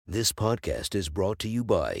This podcast is brought to you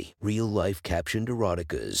by Real Life Captioned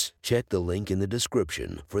Eroticas. Check the link in the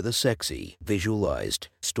description for the sexy, visualized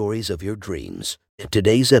stories of your dreams.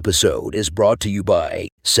 Today's episode is brought to you by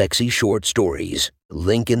Sexy Short Stories.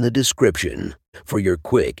 Link in the description for your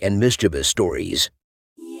quick and mischievous stories.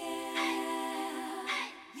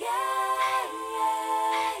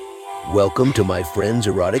 Welcome to my friend's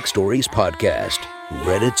Erotic Stories podcast,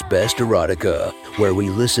 Reddit's Best Erotica, where we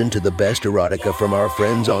listen to the best erotica from our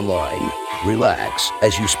friends online. Relax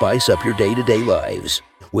as you spice up your day-to-day lives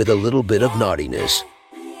with a little bit of naughtiness.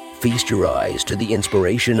 Feast your eyes to the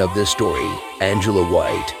inspiration of this story, Angela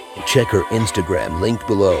White. Check her Instagram linked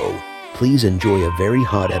below. Please enjoy a very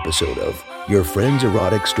hot episode of Your Friend's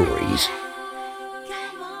Erotic Stories.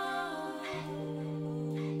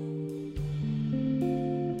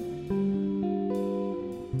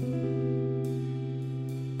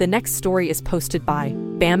 The next story is posted by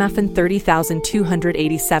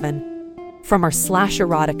BamFN30287 from our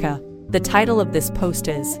 /erotica. The title of this post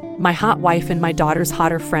is My Hot Wife and My Daughter's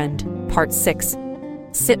Hotter Friend, Part 6.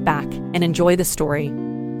 Sit back and enjoy the story.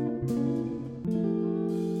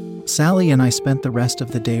 Sally and I spent the rest of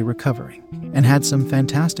the day recovering and had some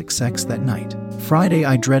fantastic sex that night. Friday,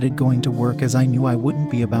 I dreaded going to work as I knew I wouldn't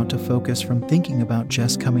be about to focus from thinking about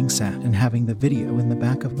Jess coming sat and having the video in the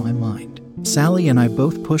back of my mind. Sally and I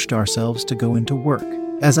both pushed ourselves to go into work.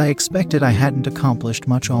 As I expected, I hadn't accomplished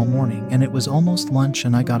much all morning, and it was almost lunch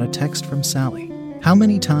and I got a text from Sally. How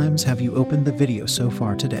many times have you opened the video so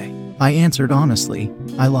far today? I answered honestly,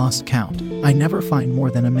 I lost count. I never find more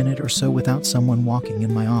than a minute or so without someone walking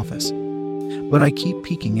in my office. But I keep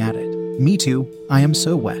peeking at it. Me too, I am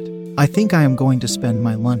so wet. I think I am going to spend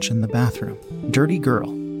my lunch in the bathroom. Dirty girl.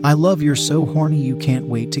 I love you're so horny you can't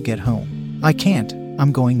wait to get home. I can't,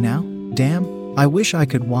 I'm going now? Damn, I wish I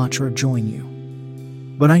could watch or join you.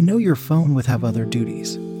 But I know your phone would have other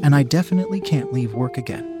duties, and I definitely can't leave work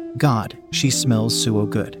again. God, she smells so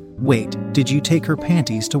good. Wait, did you take her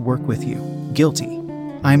panties to work with you? Guilty.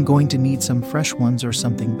 I'm going to need some fresh ones or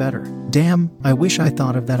something better. Damn, I wish I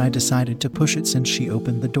thought of that. I decided to push it since she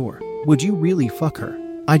opened the door. Would you really fuck her?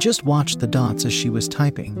 I just watched the dots as she was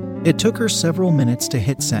typing. It took her several minutes to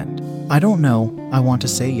hit send. I don't know, I want to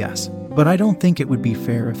say yes. But I don't think it would be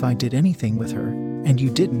fair if I did anything with her, and you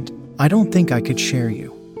didn't. I don't think I could share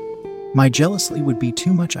you. My jealousy would be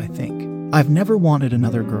too much, I think. I've never wanted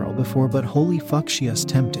another girl before, but holy fuck, she is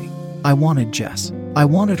tempting. I wanted Jess. I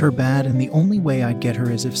wanted her bad, and the only way I'd get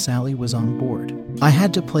her is if Sally was on board. I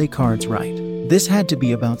had to play cards right. This had to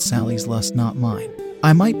be about Sally's lust, not mine.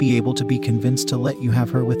 I might be able to be convinced to let you have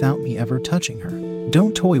her without me ever touching her.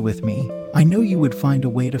 Don't toy with me. I know you would find a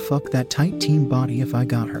way to fuck that tight teen body if I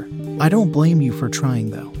got her. I don't blame you for trying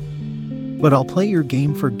though. But I'll play your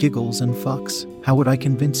game for giggles and fucks. How would I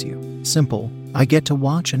convince you? Simple. I get to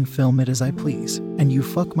watch and film it as I please, and you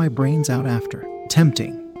fuck my brains out after.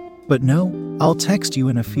 Tempting. But no, I'll text you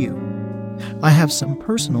in a few. I have some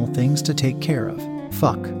personal things to take care of.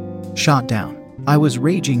 Fuck. Shot down. I was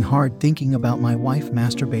raging hard thinking about my wife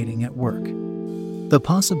masturbating at work. The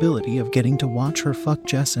possibility of getting to watch her fuck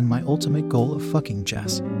Jess and my ultimate goal of fucking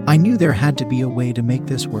Jess. I knew there had to be a way to make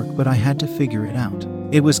this work, but I had to figure it out.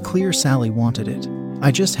 It was clear Sally wanted it.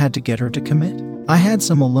 I just had to get her to commit. I had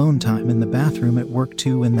some alone time in the bathroom at work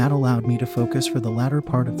too, and that allowed me to focus for the latter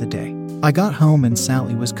part of the day. I got home and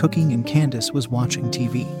Sally was cooking and Candace was watching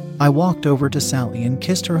TV. I walked over to Sally and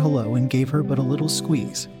kissed her hello and gave her but a little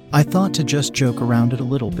squeeze. I thought to just joke around it a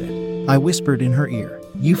little bit. I whispered in her ear,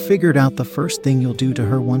 "You figured out the first thing you'll do to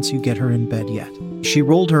her once you get her in bed yet?" She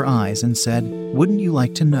rolled her eyes and said, "Wouldn't you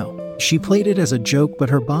like to know?" She played it as a joke, but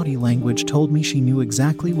her body language told me she knew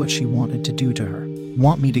exactly what she wanted to do to her.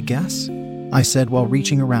 "Want me to guess?" I said while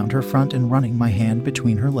reaching around her front and running my hand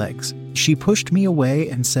between her legs. She pushed me away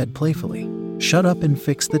and said playfully, "Shut up and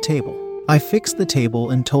fix the table." I fixed the table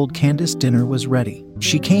and told Candace dinner was ready.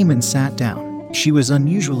 She came and sat down. She was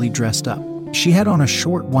unusually dressed up. She had on a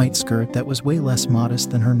short white skirt that was way less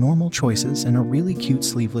modest than her normal choices and a really cute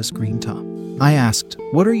sleeveless green top. I asked,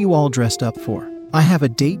 "What are you all dressed up for?" "I have a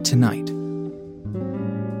date tonight."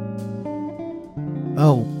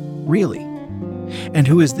 "Oh, really? And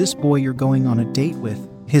who is this boy you're going on a date with?"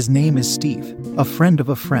 "His name is Steve, a friend of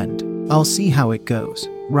a friend. I'll see how it goes."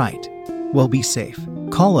 "Right. Well, be safe.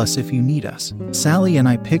 Call us if you need us." Sally and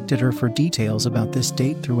I picked at her for details about this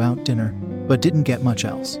date throughout dinner, but didn't get much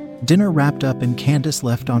else. Dinner wrapped up and Candace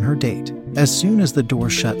left on her date. As soon as the door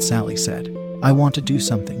shut, Sally said, "I want to do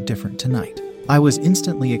something different tonight." I was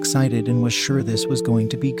instantly excited and was sure this was going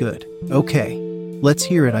to be good. "Okay, let's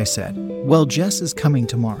hear it," I said. "Well, Jess is coming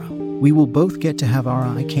tomorrow. We will both get to have our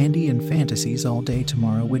eye candy and fantasies all day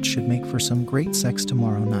tomorrow, which should make for some great sex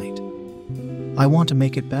tomorrow night. I want to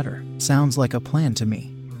make it better. Sounds like a plan to me.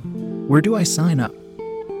 Where do I sign up?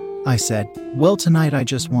 I said, well, tonight I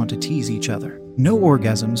just want to tease each other. No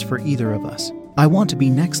orgasms for either of us. I want to be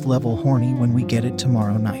next level horny when we get it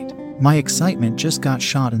tomorrow night. My excitement just got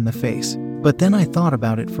shot in the face, but then I thought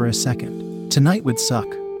about it for a second. Tonight would suck.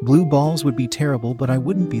 Blue balls would be terrible, but I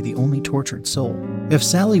wouldn't be the only tortured soul. If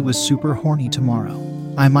Sally was super horny tomorrow,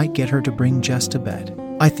 I might get her to bring Jess to bed.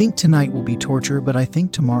 I think tonight will be torture, but I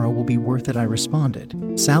think tomorrow will be worth it, I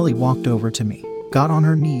responded. Sally walked over to me, got on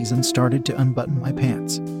her knees and started to unbutton my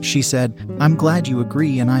pants. She said, I'm glad you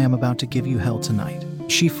agree, and I am about to give you hell tonight.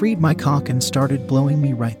 She freed my cock and started blowing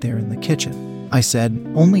me right there in the kitchen. I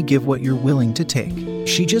said, only give what you're willing to take.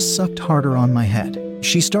 She just sucked harder on my head.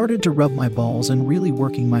 She started to rub my balls and really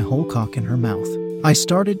working my whole cock in her mouth. I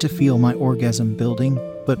started to feel my orgasm building,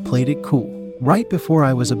 but played it cool. Right before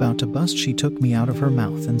I was about to bust, she took me out of her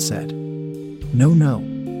mouth and said, No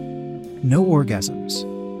orgasms.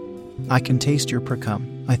 I can taste your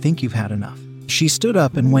precum. I think you've had enough. She stood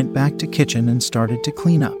up and went back to kitchen and started to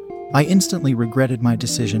clean up. I instantly regretted my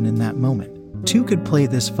decision in that moment. Two could play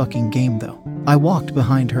this fucking game though. I walked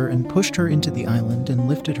behind her and pushed her into the island and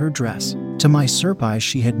lifted her dress. To my surprise,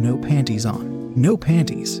 she had no panties on. No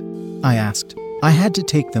panties? I asked. I had to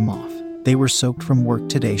take them off. They were soaked from work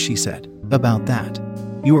today, she said. About that.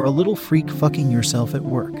 You are a little freak fucking yourself at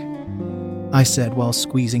work, I said while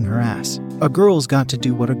squeezing her ass. A girl's got to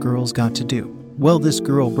do what a girl's got to do. Well, this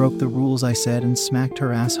girl broke the rules, I said, and smacked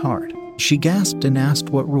her ass hard. She gasped and asked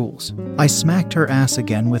what rules. I smacked her ass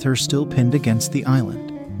again with her still pinned against the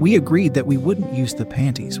island. We agreed that we wouldn't use the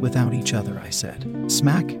panties without each other, I said.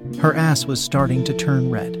 Smack? Her ass was starting to turn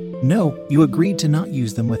red. No, you agreed to not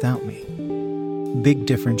use them without me. Big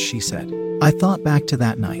difference, she said. I thought back to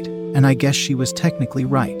that night, and I guess she was technically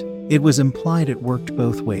right. It was implied it worked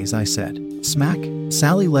both ways, I said. Smack?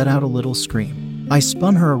 Sally let out a little scream. I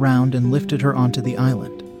spun her around and lifted her onto the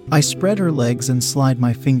island. I spread her legs and slid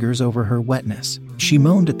my fingers over her wetness. She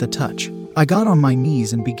moaned at the touch. I got on my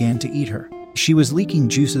knees and began to eat her. She was leaking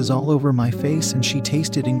juices all over my face and she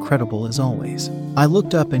tasted incredible as always. I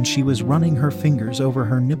looked up and she was running her fingers over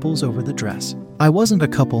her nipples over the dress. I wasn't a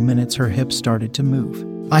couple minutes, her hips started to move.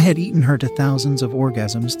 I had eaten her to thousands of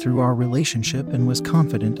orgasms through our relationship and was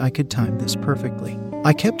confident I could time this perfectly.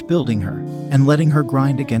 I kept building her and letting her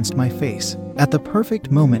grind against my face. At the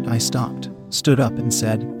perfect moment I stopped, stood up and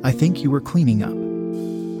said, I think you were cleaning up.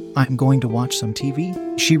 I'm going to watch some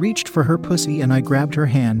TV. She reached for her pussy and I grabbed her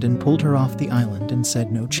hand and pulled her off the island and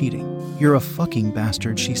said, no cheating. You're a fucking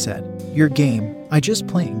bastard, she said. You're game. I just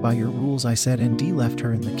playing by your rules, I said, and left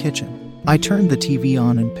her in the kitchen. I turned the TV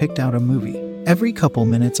on and picked out a movie. Every couple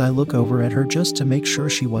minutes I look over at her just to make sure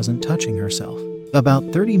she wasn't touching herself. About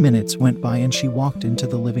 30 minutes went by and she walked into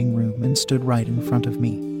the living room and stood right in front of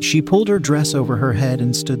me. She pulled her dress over her head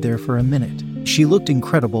and stood there for a minute. She looked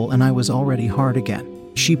incredible and I was already hard again.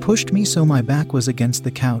 She pushed me so my back was against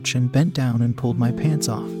the couch and bent down and pulled my pants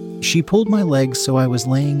off. She pulled my legs so I was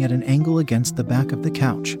laying at an angle against the back of the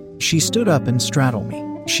couch. She stood up and straddled me.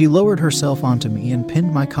 She lowered herself onto me and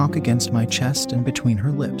pinned my cock against my chest and between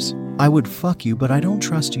her lips. I would fuck you, but I don't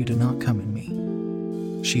trust you to not come in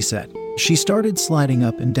me, she said. She started sliding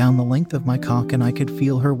up and down the length of my cock and I could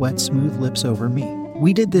feel her wet, smooth lips over me.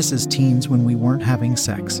 We did this as teens when we weren't having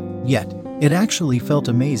sex yet. It actually felt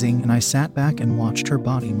amazing and I sat back and watched her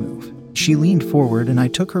body move. She leaned forward and I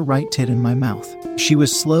took her right tit in my mouth. She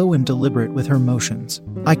was slow and deliberate with her motions.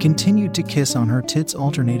 I continued to kiss on her tits,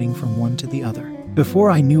 alternating from one to the other. Before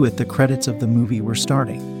I knew it, the credits of the movie were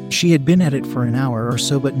starting. She had been at it for an hour or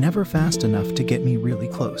so, but never fast enough to get me really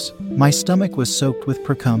close. My stomach was soaked with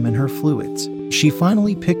precum and her fluids. She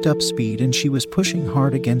finally picked up speed and she was pushing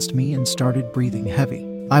hard against me and started breathing heavy.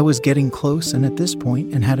 I was getting close and at this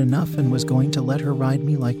point and had enough and was going to let her ride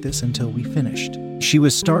me like this until we finished. She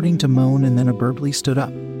was starting to moan and then abruptly stood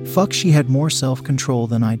up. Fuck, she had more self-control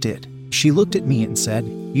than I did. She looked at me and said,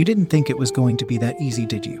 you didn't think it was going to be that easy,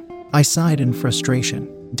 did you? I sighed in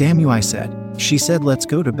frustration. Damn you, I said. She said, let's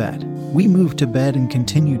go to bed. We moved to bed and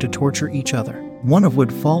continued to torture each other. One of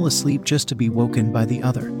would fall asleep just to be woken by the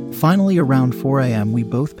other. Finally, around 4 a.m., we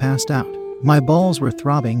both passed out. My balls were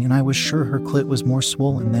throbbing and I was sure her clit was more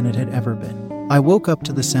swollen than it had ever been. I woke up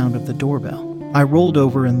to the sound of the doorbell. I rolled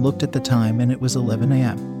over and looked at the time and it was 11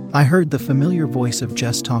 a.m. I heard the familiar voice of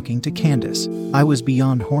Jess talking to Candace. I was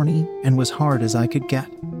beyond horny and was hard as I could get.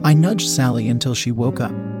 I nudged Sally until she woke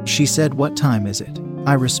up. She said, what time is it?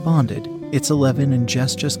 I responded, it's 11 and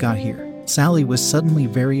Jess just got here. Sally was suddenly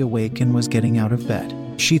very awake and was getting out of bed.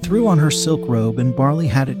 She threw on her silk robe and Barley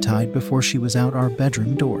had it tied before she was out our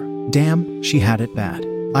bedroom door. Damn, she had it bad.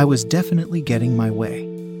 I was definitely getting my way.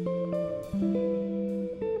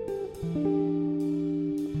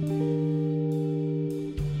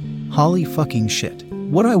 Holy fucking shit.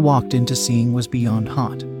 What I walked into seeing was beyond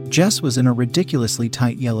hot. Jess was in a ridiculously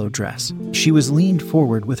tight yellow dress. She was leaned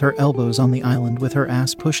forward with her elbows on the island with her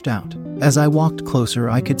ass pushed out. As I walked closer,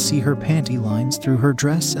 I could see her panty lines through her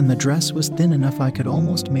dress, and the dress was thin enough I could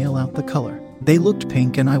almost mail out the color. They looked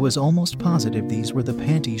pink, and I was almost positive these were the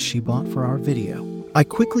panties she bought for our video. I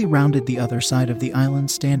quickly rounded the other side of the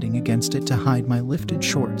island, standing against it to hide my lifted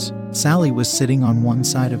shorts. Sally was sitting on one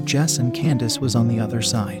side of Jess and Candace was on the other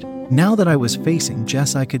side. Now that I was facing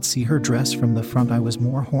Jess, I could see her dress from the front. I was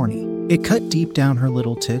more horny. It cut deep down her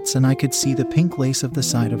little tits, and I could see the pink lace of the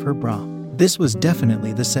side of her bra. This was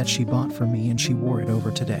definitely the set she bought for me, and she wore it over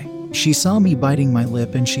today. She saw me biting my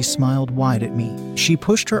lip and she smiled wide at me. She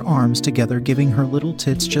pushed her arms together, giving her little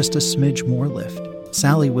tits just a smidge more lift.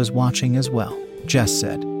 Sally was watching as well. Jess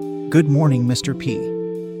said, "Good morning, Mr. P.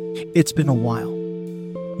 It's been a while.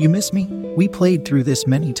 You miss me? We played through this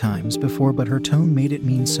many times before, but her tone made it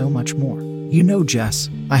mean so much more. You know, Jess,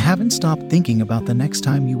 I haven't stopped thinking about the next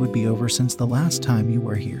time you would be over since the last time you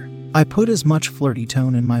were here." I put as much flirty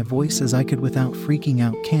tone in my voice as I could without freaking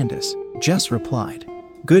out Candace. Jess replied,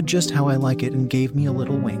 "Good, just how I like it," and gave me a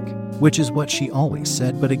little wink, which is what she always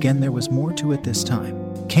said, but again there was more to it this time.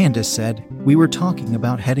 Candace said, "We were talking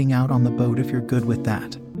about heading out on the boat if you're good with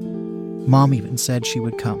that. Mom even said she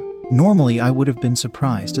would come." Normally I would have been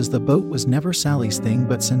surprised, as the boat was never Sally's thing,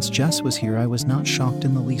 but since Jess was here I was not shocked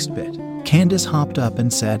in the least bit. Candace hopped up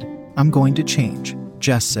and said, "I'm going to change."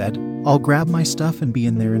 Jess said, "I'll grab my stuff and be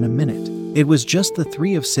in there in a minute." It was just the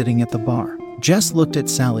three of sitting at the bar. Jess looked at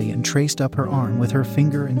Sally and traced up her arm with her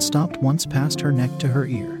finger and stopped once past her neck to her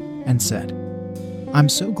ear and said, "I'm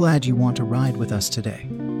so glad you want to ride with us today.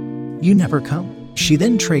 You never come." She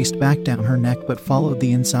then traced back down her neck but followed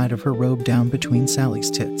the inside of her robe down between Sally's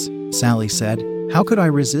tits. Sally said, "How could I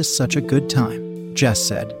resist such a good time?" Jess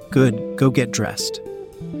said, "Good, go get dressed.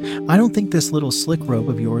 I don't think this little slick robe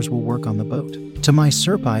of yours will work on the boat." To my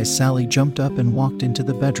surprise, Sally jumped up and walked into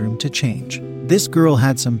the bedroom to change. This girl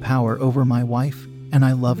had some power over my wife, and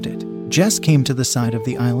I loved it. Jess came to the side of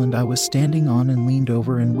the island I was standing on and leaned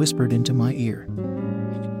over and whispered into my ear,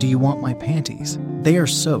 "Do you want my panties? They are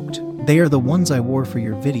soaked. They are the ones I wore for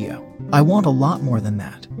your video. I want a lot more than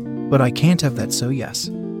that, but I can't have that, so yes,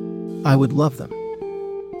 I would love them."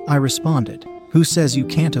 I responded, "Who says you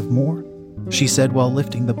can't have more?" she said while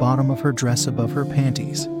lifting the bottom of her dress above her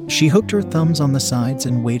panties. She hooked her thumbs on the sides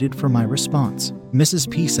and waited for my response. "Mrs.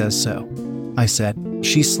 P says so," I said.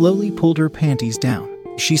 She slowly pulled her panties down.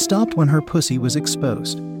 She stopped when her pussy was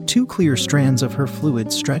exposed. 2 clear strands of her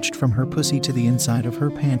fluid stretched from her pussy to the inside of her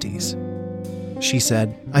panties. She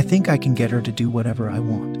said, "I think I can get her to do whatever I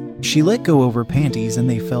want." She let go of her panties and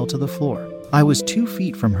they fell to the floor. I was 2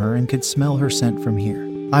 feet from her and could smell her scent from here.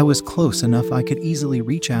 I was close enough I could easily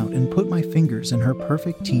reach out and put my fingers in her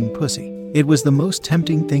perfect teen pussy. It was the most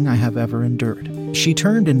tempting thing I have ever endured. She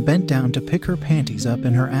turned and bent down to pick her panties up,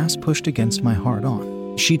 and her ass pushed against my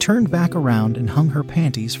hard-on. She turned back around and hung her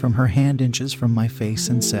panties from her hand inches from my face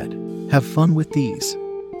and said, "Have fun with these."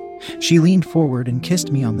 She leaned forward and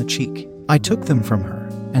kissed me on the cheek. I took them from her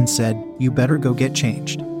and said, "You better go get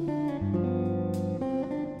changed."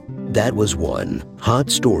 That was one hot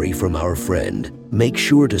story from our friend. Make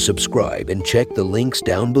sure to subscribe and check the links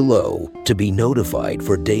down below to be notified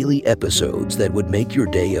for daily episodes that would make your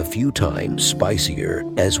day a few times spicier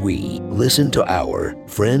as we listen to our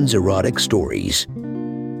friends' erotic stories.